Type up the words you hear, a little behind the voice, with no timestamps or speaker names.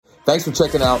Thanks for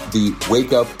checking out the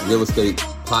Wake Up Real Estate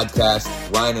podcast.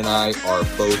 Ryan and I are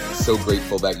both so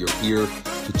grateful that you're here.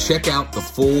 To check out the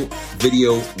full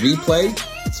video replay,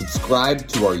 subscribe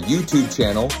to our YouTube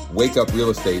channel, Wake Up Real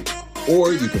Estate,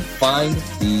 or you can find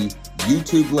the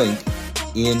YouTube link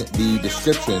in the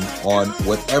description on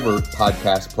whatever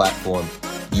podcast platform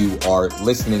you are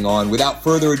listening on. Without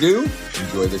further ado,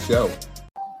 enjoy the show.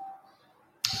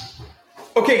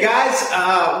 Okay, guys,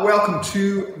 welcome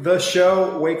to the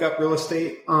show, Wake Up Real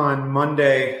Estate, on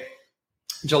Monday,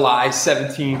 July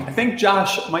 17th. I think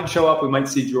Josh might show up. We might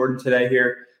see Jordan today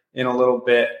here in a little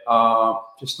bit.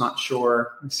 Just not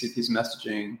sure. Let's see if he's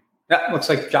messaging. That looks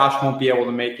like Josh won't be able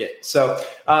to make it. So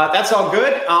that's all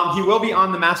good. He will be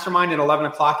on the mastermind at 11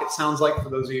 o'clock, it sounds like, for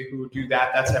those of you who do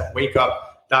that. That's at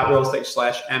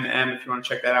wakeup.realestate/MM if you want to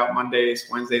check that out Mondays,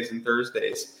 Wednesdays, and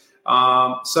Thursdays.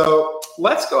 So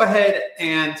let's go ahead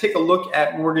and take a look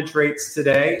at mortgage rates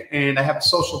today. And I have a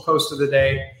social post of the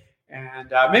day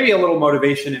and maybe a little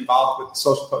motivation involved with the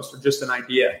social post, or just an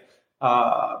idea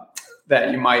that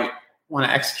you might want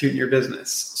to execute in your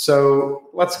business. So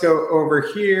let's go over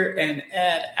here and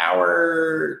add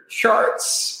our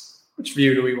charts. Which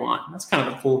view do we want? That's kind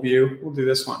of the full view. We'll do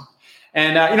this one.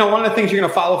 And, one of the things you're going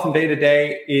to follow from day to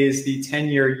day is the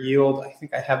 10-year yield. I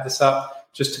think I have this up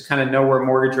just to kind of know where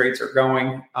mortgage rates are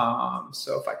going.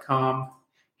 So if I come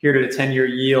here to the 10-year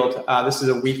yield, this is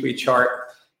a weekly chart.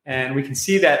 And we can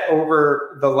see that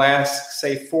over the last,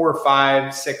 say, 4,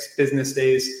 5, 6 business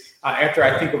days, after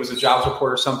I think it was a jobs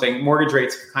report or something, mortgage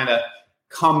rates kind of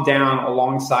come down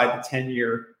alongside the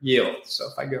 10-year yield. So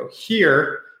if I go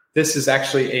here, this is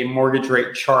actually a mortgage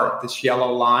rate chart, this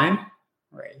yellow line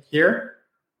right here,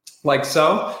 like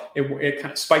so. It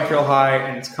kind of spiked real high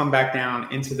and it's come back down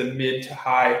into the mid to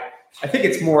high. I think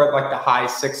it's more like the high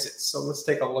 6s. So let's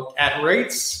take a look at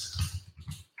rates.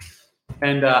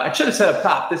 And I should have said up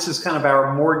top, this is kind of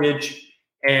our mortgage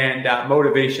and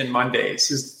Motivation Mondays.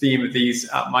 This is the theme of these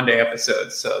Monday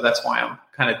episodes. So that's why I'm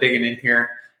kind of digging in here.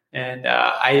 And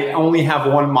I only have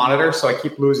one monitor, so I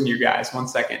keep losing you guys. 1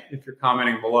 second if you're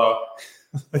commenting below.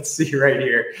 Let's see right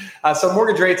here. So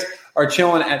mortgage rates are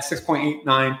chilling at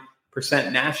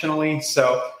 6.89% nationally.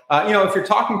 So, if you're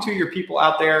talking to your people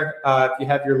out there, if you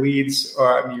have your leads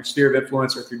or your sphere of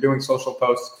influence, or if you're doing social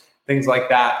posts, things like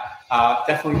that,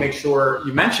 definitely make sure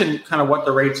you mention kind of what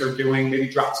the rates are doing. Maybe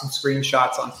drop some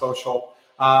screenshots on social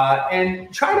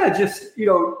and try to just,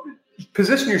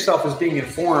 position yourself as being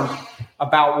informed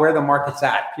about where the market's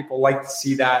at. People like to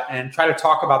see that, and try to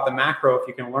talk about the macro if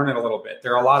you can learn it a little bit.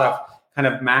 There are a lot of kind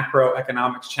of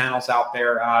macroeconomics channels out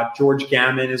there. George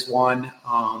Gammon is one.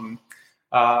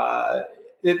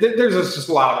 There's just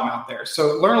a lot of them out there.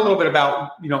 So learn a little bit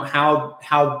about,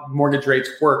 how mortgage rates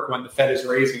work when the Fed is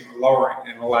raising or lowering,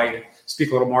 and allow you to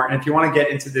speak a little more. And if you want to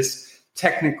get into this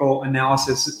technical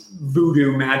analysis,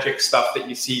 voodoo magic stuff that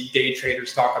you see day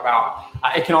traders talk about,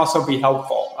 it can also be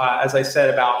helpful. As I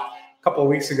said about a couple of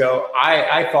weeks ago,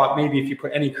 I thought maybe if you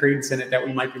put any credence in it that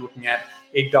we might be looking at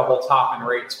a double top in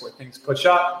rates where things push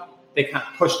up. They kind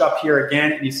of pushed up here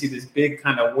again, and you see this big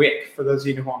kind of wick. For those of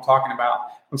you who I'm talking about,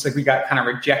 looks like we got kind of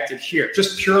rejected here,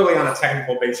 just purely on a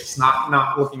technical basis,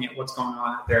 not looking at what's going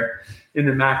on out there in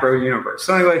the macro universe.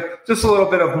 So anyway, just a little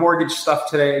bit of mortgage stuff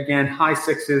today. Again, high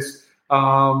 6s.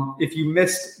 If you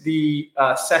missed the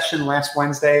session last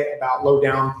Wednesday about low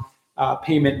down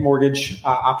payment mortgage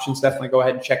options, definitely go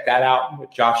ahead and check that out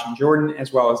with Josh and Jordan,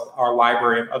 as well as our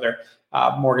library of other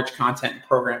mortgage content and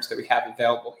programs that we have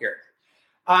available here.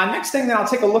 Next thing that I'll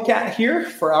take a look at here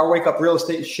for our Wake Up Real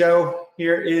Estate show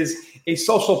here is a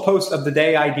social post of the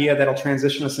day idea that'll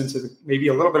transition us into maybe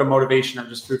a little bit of motivation or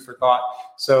just food for thought.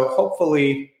 So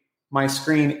hopefully my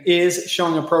screen is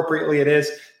showing appropriately. It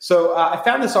is. So I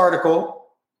found this article.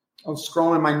 I was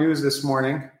scrolling my news this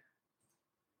morning,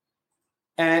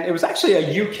 and it was actually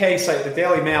a UK site, the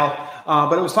Daily Mail,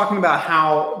 but it was talking about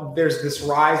how there's this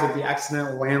rise of the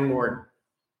accidental landlord,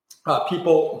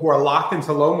 people who are locked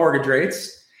into low mortgage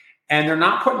rates, and they're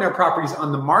not putting their properties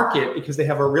on the market because they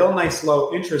have a real nice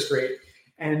low interest rate.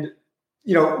 And,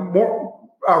 more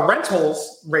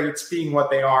rentals rates being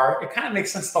what they are, it kind of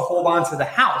makes sense to hold on to the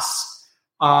house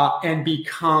and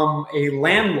become a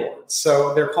landlord.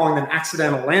 So they're calling them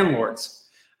accidental landlords.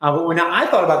 But when I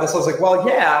thought about this, I was like, well,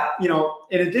 yeah,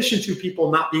 in addition to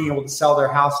people not being able to sell their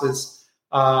houses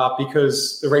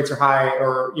because the rates are high,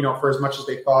 or, for as much as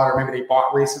they thought, or maybe they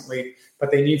bought recently, but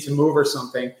they need to move or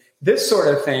something. This sort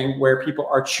of thing where people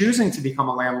are choosing to become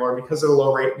a landlord because of the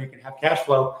low rate and they can have cash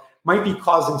flow might be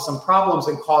causing some problems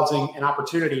and causing an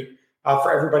opportunity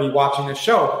for everybody watching this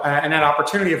show. And that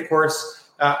opportunity, of course,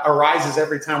 arises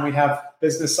every time we have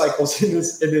business cycles in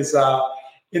this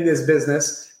in this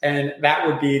business, and that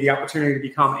would be the opportunity to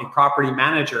become a property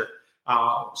manager.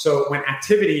 So when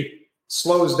activity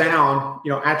slows down,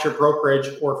 at your brokerage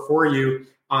or for you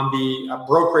on the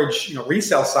brokerage,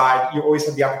 resale side, you always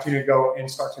have the opportunity to go and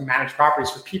start to manage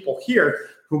properties for people here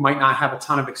who might not have a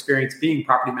ton of experience being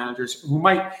property managers, who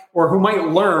might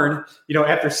learn,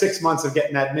 after 6 months of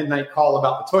getting that midnight call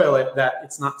about the toilet, that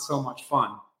it's not so much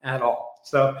fun at all.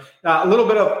 So a little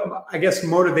bit of, I guess,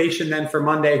 motivation then for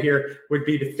Monday here would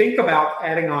be to think about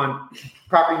adding on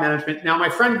property management. Now, my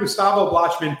friend Gustavo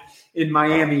Blachman in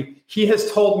Miami, he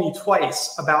has told me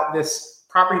twice about this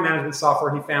property management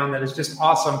software he found that is just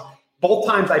awesome. Both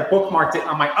times I bookmarked it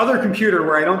on my other computer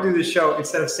where I don't do this show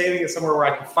instead of saving it somewhere where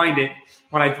I can find it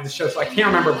when I do the show. So I can't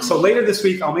remember. So later this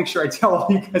week, I'll make sure I tell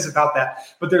all you guys about that.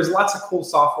 But there's lots of cool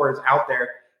softwares out there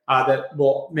that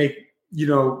will make,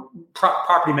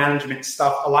 property management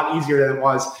stuff a lot easier than it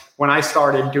was when I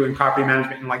started doing property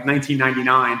management in like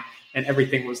 1999, and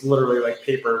everything was literally like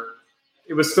paper.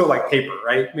 It was still like paper,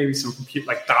 right? Maybe some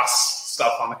like DOS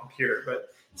stuff on the computer, but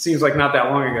it seems like not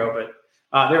that long ago.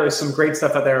 But there is some great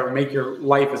stuff out there that will make your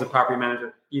life as a property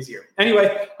manager easier.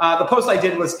 Anyway, the post I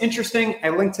did was interesting. I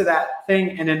linked to that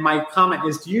thing. And then my comment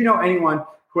is, do you know anyone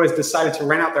who has decided to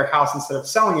rent out their house instead of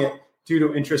selling it due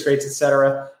to interest rates, et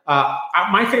cetera?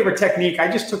 My favorite technique, I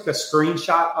just took the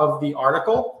screenshot of the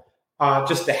article,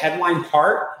 just the headline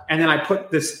part. And then I put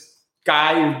this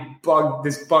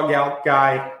bug out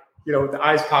guy, with the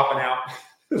eyes popping out,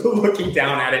 looking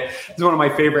down at it. It's one of my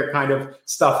favorite kind of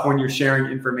stuff when you're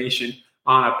sharing information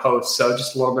on a post. So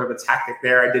just a little bit of a tactic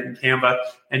there I did in Canva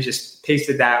and just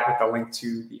pasted that with the link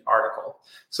to the article.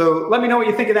 So let me know what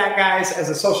you think of that, guys. As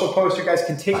a social post, you guys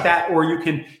can take that or you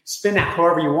can spin that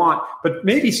however you want, but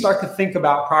maybe start to think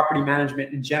about property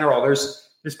management in general. There's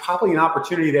probably an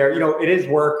opportunity there. It is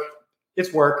work.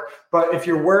 It's work. But if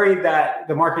you're worried that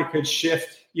the market could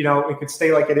shift, it could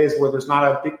stay like it is where there's not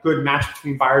a good match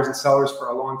between buyers and sellers for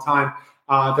a long time.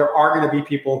 There are going to be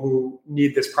people who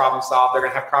need this problem solved. They're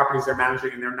going to have properties they're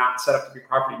managing and they're not set up to be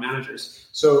property managers.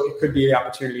 So it could be the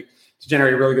opportunity to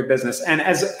generate a really good business. And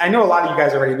as I know a lot of you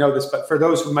guys already know this, but for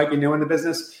those who might be new in the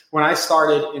business, when I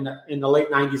started in the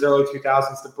late 90s, early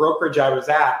 2000s, the brokerage I was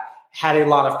at had a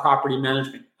lot of property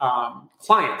management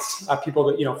clients, people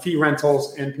that, fee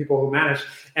rentals and people who manage.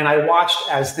 And I watched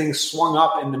as things swung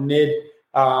up in the mid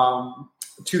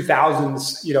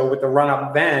 2000s, with the run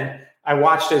up then, I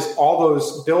watched as all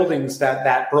those buildings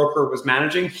that broker was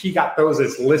managing, he got those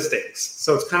as listings.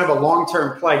 So it's kind of a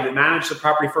long-term play. You manage the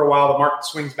property for a while, the market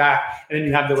swings back, and then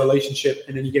you have the relationship,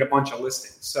 and then you get a bunch of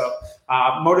listings. So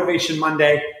Motivation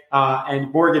Monday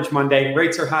and Mortgage Monday,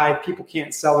 rates are high. People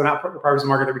can't sell. They're not putting the properties in the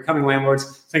market. They're becoming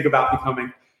landlords. Think about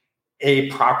becoming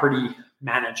a property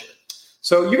manager.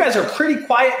 So you guys are pretty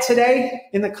quiet today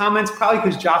in the comments, probably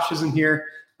because Josh isn't here.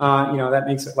 That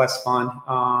makes it less fun.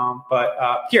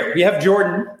 But here we have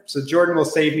Jordan. So Jordan will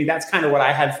save me. That's kind of what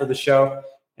I had for the show.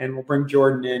 And we'll bring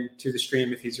Jordan in to the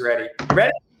stream if he's ready. You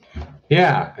ready?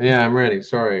 Yeah, I'm ready.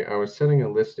 Sorry, I was setting a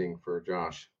listing for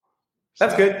Josh.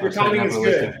 That's good. Your timing is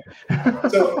good.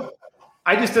 So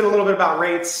I just did a little bit about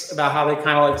rates, about how they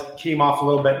kind of like came off a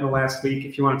little bit in the last week.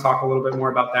 If you want to talk a little bit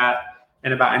more about that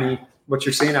and about what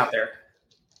you're seeing out there.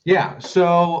 Yeah.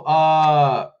 So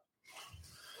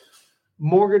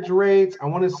mortgage rates, I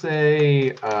want to say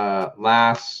the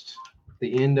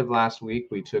end of last week,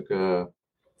 we took a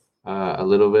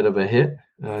little bit of a hit,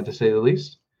 to say the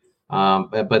least.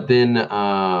 But then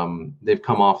they've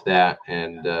come off that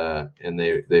and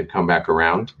they've come back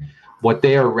around. What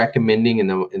they are recommending in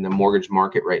the mortgage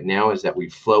market right now is that we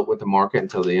float with the market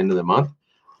until the end of the month.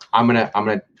 I'm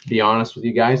gonna be honest with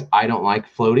you guys. I don't like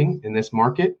floating in this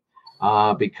market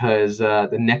because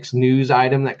the next news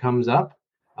item that comes up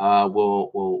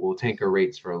will tank our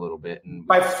rates for a little bit. And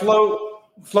by float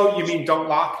you mean don't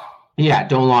lock? Yeah,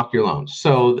 don't lock your loans.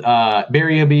 So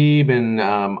Barry Habib and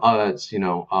a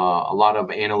lot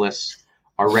of analysts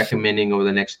are recommending over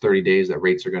the next 30 days that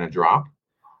rates are going to drop.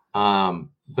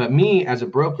 But me as a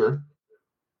broker,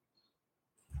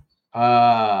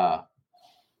 I'll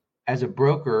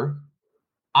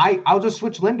just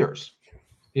switch lenders.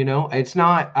 It's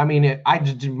not. I mean, I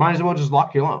just might as well just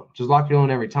lock your loan. Just lock your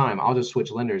loan every time. I'll just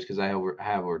switch lenders because I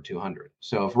have over 200.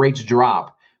 So if rates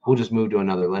drop, we'll just move to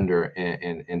another lender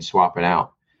and swap it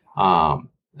out.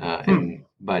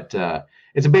 But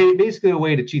it's basically a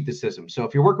way to cheat the system. So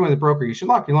if you're working with a broker, you should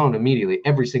lock your loan immediately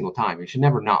every single time. You should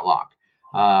never not lock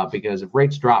because if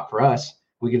rates drop for us,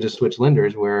 we can just switch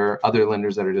lenders where other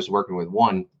lenders that are just working with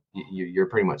one, you're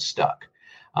pretty much stuck.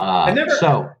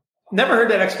 Never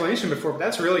heard that explanation before, but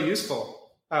that's really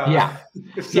useful. So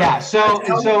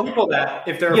people that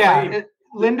if they're afraid.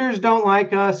 lenders don't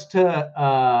like us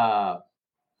to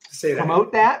say that.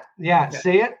 Promote that. Yeah,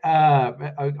 say it.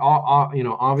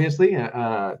 Obviously,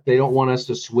 they don't want us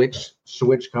to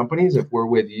switch companies. If we're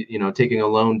with, taking a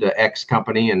loan to X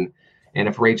company and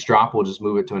if rates drop, we'll just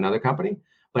move it to another company.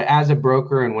 But as a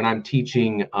broker, and when I'm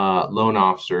teaching loan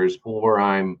officers or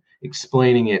I'm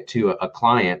explaining it to a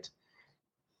client,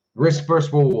 risk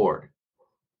versus reward.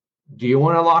 Do you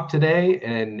want to lock today?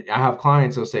 And I have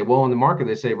clients that'll say, well, in the market,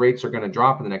 they say rates are going to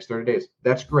drop in the next 30 days.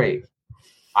 That's great.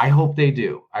 I hope they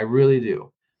do. I really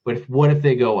do. But what if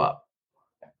they go up?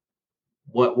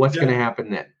 What's going to happen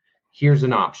then? Here's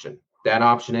an option. That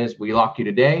option is we lock you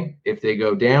today. If they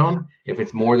go down, if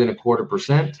it's more than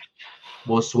 0.25%,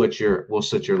 we'll switch your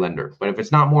lender. But if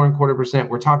it's not more than 0.25%,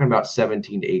 we're talking about $17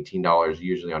 to $18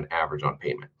 usually on average on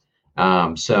payment.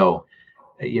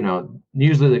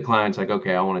 Usually the client's like,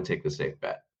 okay, I want to take the safe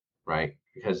bet, right?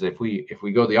 Because if we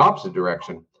go the opposite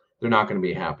direction, they're not going to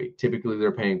be happy. Typically,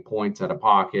 they're paying points out of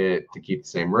pocket to keep the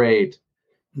same rate.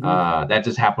 Mm-hmm. That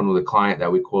just happened with a client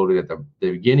that we quoted at the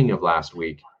beginning of last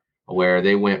week, where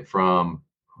they went from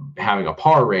having a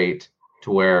par rate to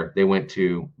where they went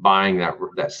to buying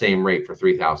that same rate for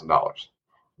 $3,000.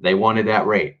 They wanted that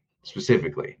rate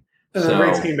specifically. So the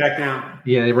rates came back down.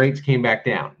 Yeah, the rates came back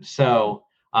down. So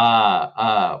we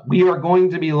are going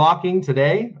to be locking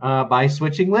today by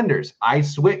switching lenders. I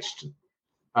switched.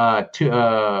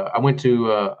 I went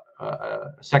to a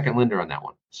second lender on that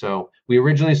one. So we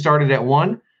originally started at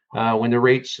one when the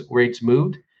rates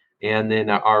moved, and then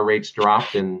our rates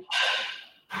dropped, and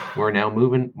we're now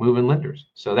moving lenders.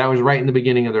 So that was right in the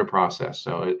beginning of their process.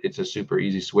 So it's a super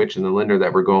easy switch, and the lender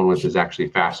that we're going with is actually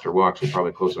faster. We'll actually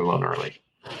probably close the loan early.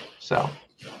 So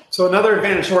another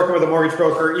advantage to working with a mortgage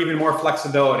broker, even more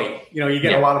flexibility. You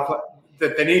get a lot of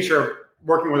the nature of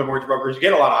working with a mortgage broker is you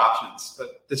get a lot of options,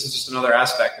 but this is just another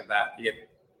aspect of that. You get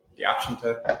the option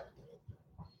to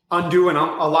undo a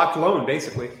locked loan,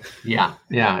 basically. Yeah,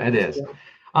 it is.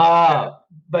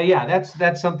 But yeah,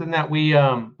 that's something that we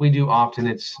do often.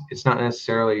 It's not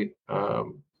necessarily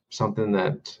something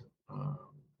that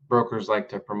brokers like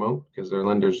to promote because their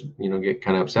lenders, get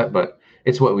kind of upset, but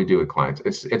it's what we do with clients.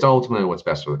 It's ultimately what's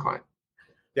best for the client.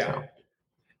 Yeah. So.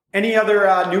 Any other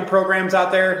new programs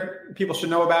out there people should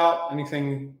know about?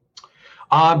 Anything?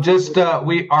 Our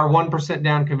 1%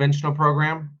 down conventional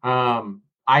program. I'm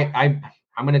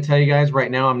going to tell you guys right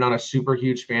now, I'm not a super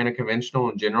huge fan of conventional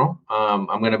in general. I'm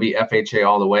going to be FHA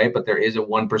all the way, but there is a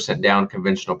 1% down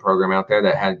conventional program out there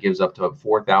that gives up to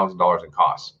 $4,000 in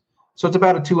costs. So it's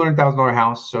about a $200,000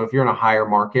 house. So if you're in a higher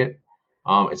market,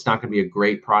 it's not going to be a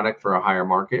great product for a higher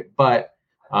market. But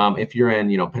if you're in,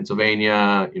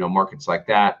 Pennsylvania, markets like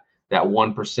that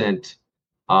 1%,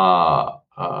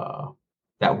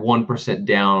 that 1%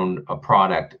 down a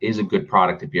product is a good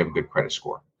product if you have a good credit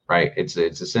score, right? It's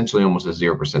essentially almost a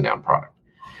 0% down product.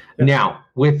 Yep. Now,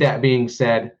 with that being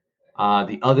said,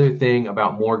 the other thing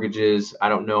about mortgages, I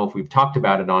don't know if we've talked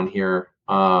about it on here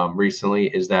recently,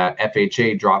 is that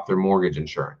FHA dropped their mortgage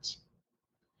insurance.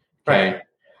 Okay. Right.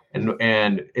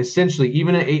 And essentially,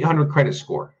 even an 800 credit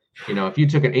score, if you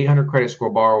took an 800 credit score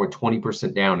borrower with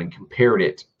 20% down and compared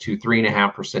it to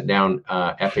 3.5% down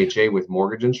FHA with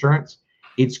mortgage insurance,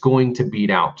 it's going to beat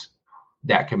out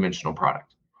that conventional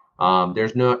product.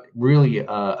 There's not really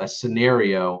a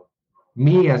scenario,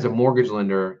 me as a mortgage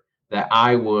lender, that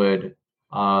I would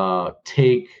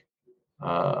take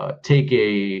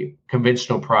a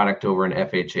conventional product over an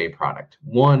FHA product.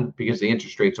 One, because the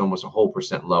interest rate's almost a whole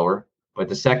 % lower. But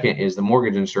the second is the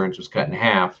mortgage insurance was cut in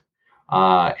half.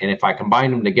 And if I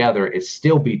combine them together, it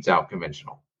still beats out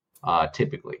conventional,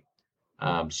 typically.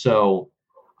 So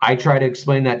I try to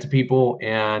explain that to people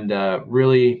and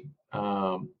really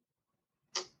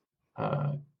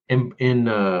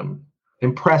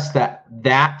impress that.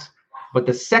 But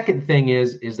the second thing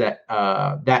is that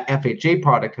that FHA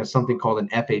product has something called an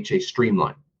FHA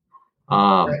Streamline.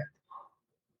 Right.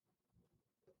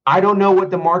 I don't know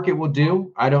what the market will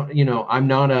do. I'm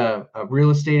not a real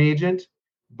estate agent,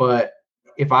 but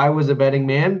if I was a betting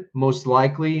man, most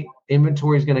likely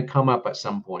inventory is going to come up at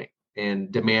some point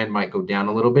and demand might go down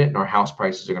a little bit and our house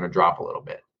prices are going to drop a little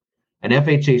bit. An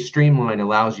FHA Streamline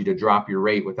allows you to drop your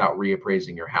rate without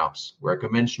reappraising your house, where a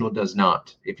conventional does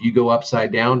not. If you go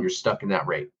upside down, you're stuck in that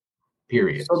rate,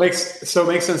 period. So it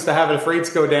makes sense to have it if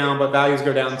rates go down, but values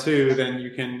go down too, then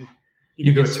you can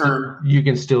term. You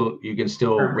can still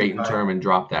rate and term and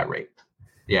drop that rate.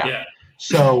 Yeah.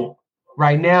 So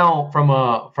right now, from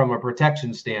a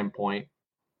protection standpoint,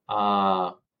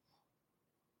 that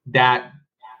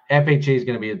FHA is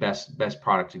going to be the best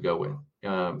product to go with,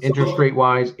 interest rate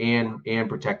wise and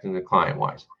protecting the client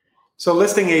wise. So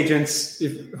listing agents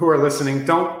who are listening,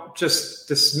 don't just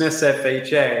dismiss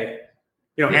FHA.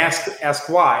 Ask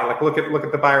why. Like look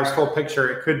at the buyer's full picture.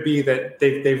 It could be that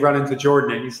they've run into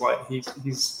Jordan and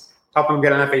he's helping them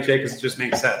get an FHA because it just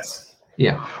makes sense.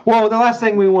 Yeah. Well, the last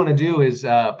thing we want to do is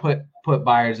put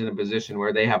buyers in a position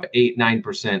where they have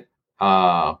 8-9%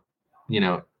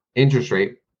 interest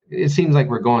rate. It seems like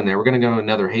we're going there. We're going to go to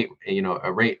another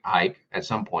a rate hike at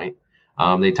some point.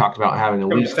 They talked about having at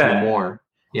least 2 more.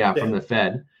 Yeah, from the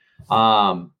Fed.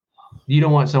 You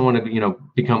don't want someone to,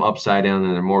 become upside down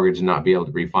in their mortgage and not be able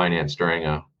to refinance during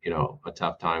a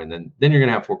tough time. And then you're going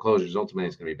to have foreclosures. Ultimately,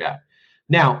 it's going to be bad.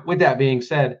 Now, with that being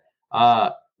said,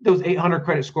 those 800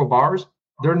 credit score borrowers,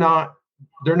 they're now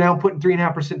putting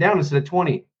 3.5% down instead of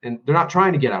 20. And they're not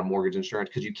trying to get out of mortgage insurance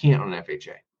because you can't on an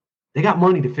FHA. They got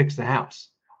money to fix the house.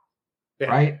 Yeah.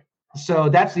 Right. So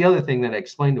that's the other thing that I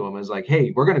explained to them is like,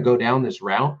 hey, we're going to go down this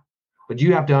route. But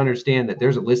you have to understand that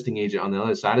there's a listing agent on the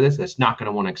other side of this that's not going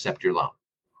to want to accept your loan,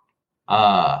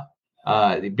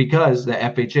 because the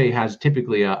FHA has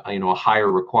typically a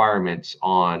higher requirements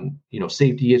on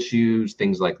safety issues,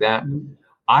 things like that. Mm-hmm.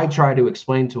 I try to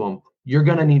explain to them you're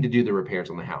going to need to do the repairs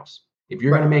on the house. If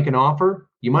you're going to make an offer,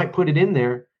 you might put it in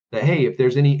there that hey, if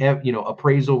there's any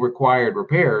appraisal required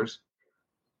repairs,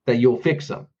 that you'll fix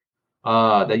them,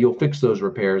 that you'll fix those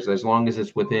repairs as long as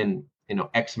it's within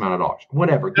X amount of dollars,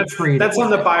 whatever. That's on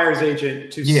the buyer's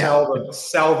agent to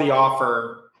sell the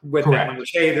offer with them.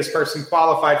 Which, hey, this person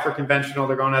qualified for conventional.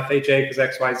 They're going FHA because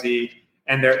XYZ,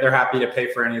 and they're happy to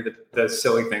pay for any of the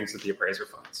silly things that the appraiser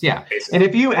funds. Yeah, basically. And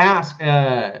if you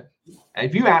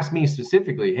ask me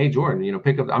specifically, hey Jordan, I'm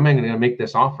going to make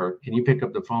this offer. Can you pick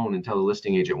up the phone and tell the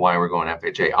listing agent why we're going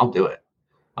FHA? I'll do it.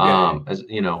 As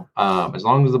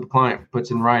long as the client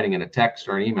puts in writing in a text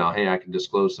or an email, hey, I can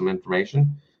disclose some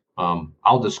information.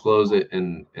 I'll disclose it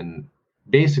and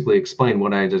basically explain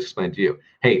what I just explained to you.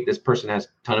 Hey, this person has a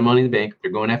ton of money in the bank. They're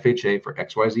going FHA for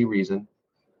XYZ reason.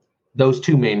 Those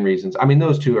 2 main reasons. I mean,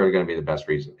 those 2 are going to be the best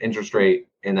reason. Interest rate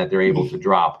and that they're able to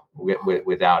drop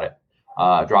without it,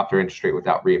 drop their interest rate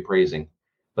without reappraising.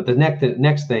 But the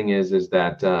next thing is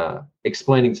that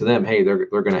explaining to them, hey, they're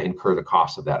going to incur the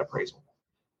cost of that appraisal.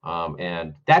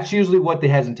 And that's usually what the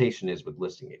hesitation is with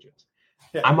listing agents.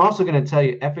 Yeah. I'm also going to tell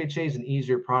you, FHA is an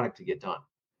easier product to get done.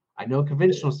 I know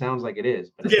conventional sounds like it is,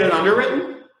 but get it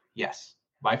underwritten? Yes,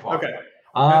 by far. Okay.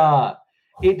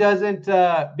 It doesn't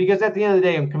because at the end of the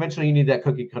day, in conventional, you need that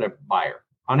cookie cutter buyer.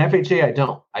 On FHA,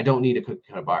 I don't need a cookie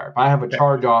cutter buyer. If I have a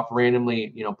charge off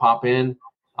randomly, pop in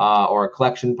or a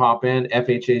collection pop in,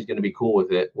 FHA is going to be cool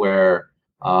with it. Where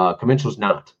conventional is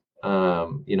not.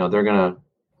 They're gonna.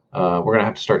 We're going to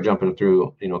have to start jumping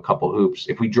through, a couple hoops.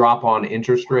 If we drop on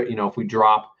interest rate, if we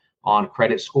drop on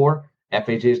credit score,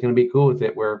 FHA is going to be cool with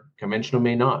it where conventional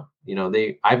may not.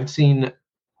 I've seen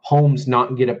homes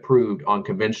not get approved on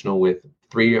conventional with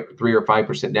 3 or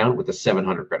 5% down with a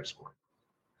 700 credit score.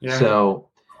 Yeah. So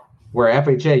where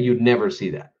FHA, you'd never see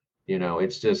that.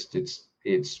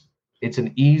 It's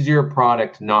an easier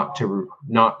product not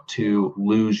to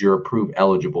lose your approved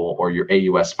eligible or your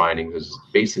AUS findings. Is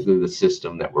basically the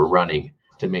system that we're running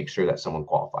to make sure that someone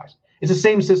qualifies. It's the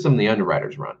same system the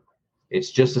underwriters run.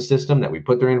 It's just a system that we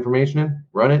put their information in,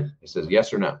 run it. It says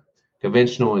yes or no.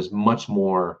 Conventional is much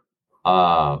more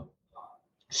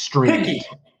stringent,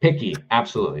 picky,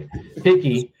 absolutely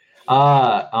picky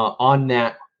on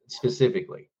that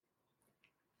specifically.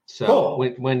 So cool.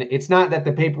 when it's not that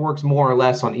the paperwork's more or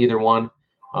less on either one,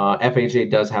 FHA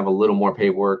does have a little more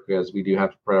paperwork because we do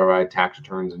have to provide tax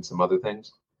returns and some other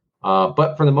things.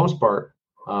 But for the most part,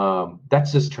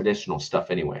 that's just traditional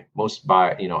stuff anyway.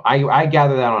 I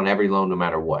gather that on every loan, no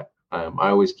matter what. I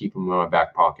always keep them in my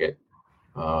back pocket.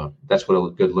 That's what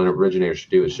a good loan originator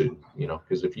should do.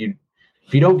 Because if you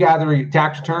don't gather your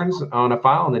tax returns on a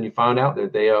file and then you find out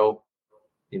that they owe,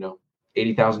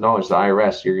 $80,000 to the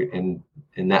IRS,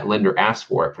 and that lender asks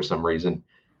for it for some reason,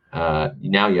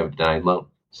 now you have a denied loan.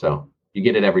 So you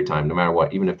get it every time, no matter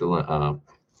what, even if the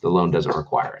loan doesn't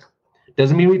require it.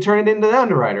 Doesn't mean we turn it into the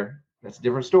underwriter. That's a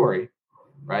different story,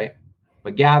 right?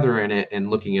 But gathering it and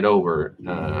looking it over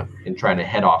and trying to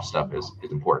head off stuff is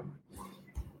important.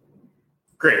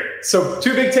 Great. So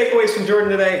 2 big takeaways from Jordan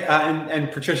today, and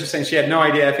Patricia saying she had no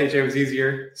idea FHA was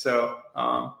easier. So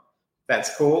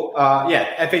that's cool.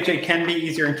 FHA can be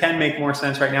easier and can make more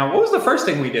sense right now. What was the first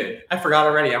thing we did? I forgot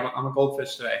already. I'm a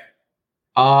goldfish today.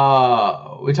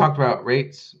 We talked about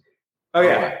rates. Oh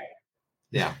yeah.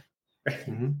 Yeah.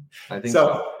 Mm-hmm. I think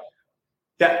so.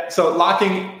 Yeah. So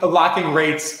locking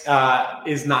rates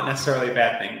is not necessarily a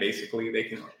bad thing. Basically, they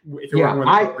can. If you're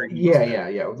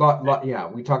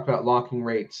We talked about locking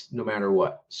rates no matter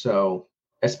what. So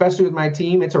especially with my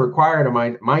team, it's a required of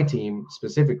my team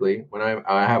specifically. When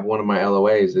I have one of my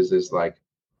LOAs, is like,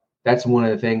 that's one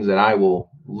of the things that I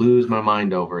will lose my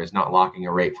mind over, is not locking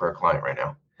a rate for a client right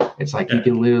now. It's like, you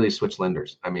can literally switch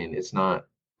lenders. I mean, it's not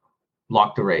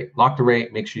lock the rate. Lock the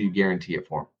rate. Make sure you guarantee it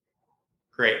for them.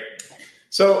 Great.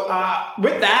 So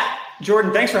with that,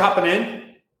 Jordan, thanks for hopping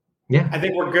in. Yeah. I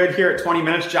think we're good here at 20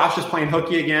 minutes. Josh is playing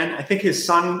hooky again. I think his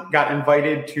son got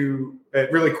invited to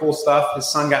really cool stuff. His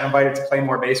son got invited to play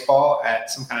more baseball at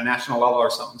some kind of national level or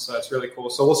something. So that's really cool.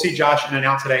 So we'll see Josh in and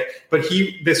out today, but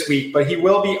he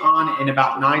will be on in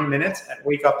about 9 minutes at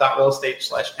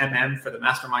wakeup.realestate/MM for the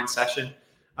mastermind session.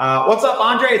 What's up,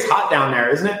 Andre? It's hot down there,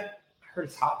 isn't it? I heard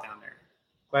it's hot down there.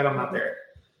 Glad I'm not there.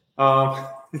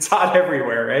 It's hot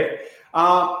everywhere, right?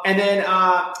 And then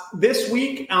this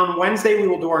week on Wednesday, we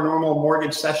will do our normal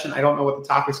mortgage session. I don't know what the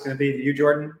topic's going to be. Do you,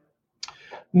 Jordan?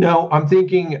 No, I'm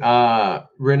thinking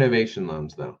renovation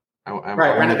loans, though.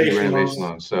 Renovation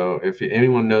loans. So if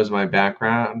anyone knows my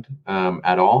background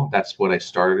at all, that's what I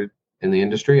started in the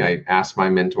industry. I asked my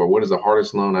mentor, what is the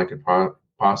hardest loan I could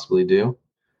possibly do?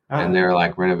 And they're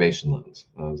like, renovation loans.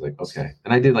 I was like, okay.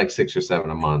 And I did like 6 or 7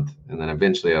 a month. And then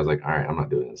eventually I was like, all right, I'm not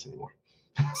doing this anymore.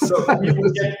 So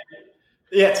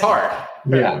it's hard.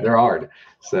 Yeah, they're hard.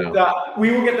 So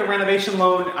we will get the renovation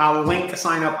loan link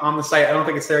sign up on the site. I don't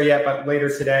think it's there yet, but later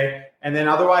today. And then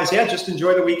otherwise, just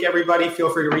enjoy the week, everybody. Feel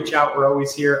free to reach out. We're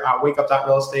always here.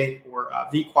 Wakeup.realestate or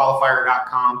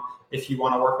thequalifier.com if you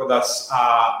want to work with us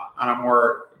on a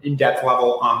more in-depth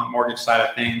level on the mortgage side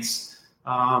of things.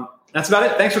 That's about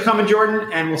it. Thanks for coming,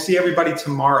 Jordan, and we'll see everybody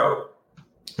tomorrow.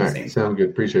 All right, sounds good.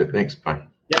 Appreciate it. Thanks. Bye.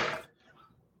 Yep.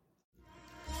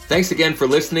 Thanks again for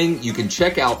listening. You can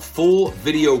check out full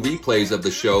video replays of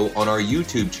the show on our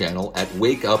YouTube channel at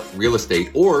Wake Up Real Estate,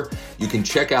 or you can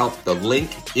check out the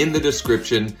link in the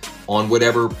description on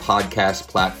whatever podcast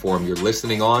platform you're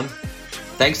listening on.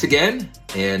 Thanks again,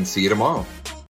 and see you tomorrow.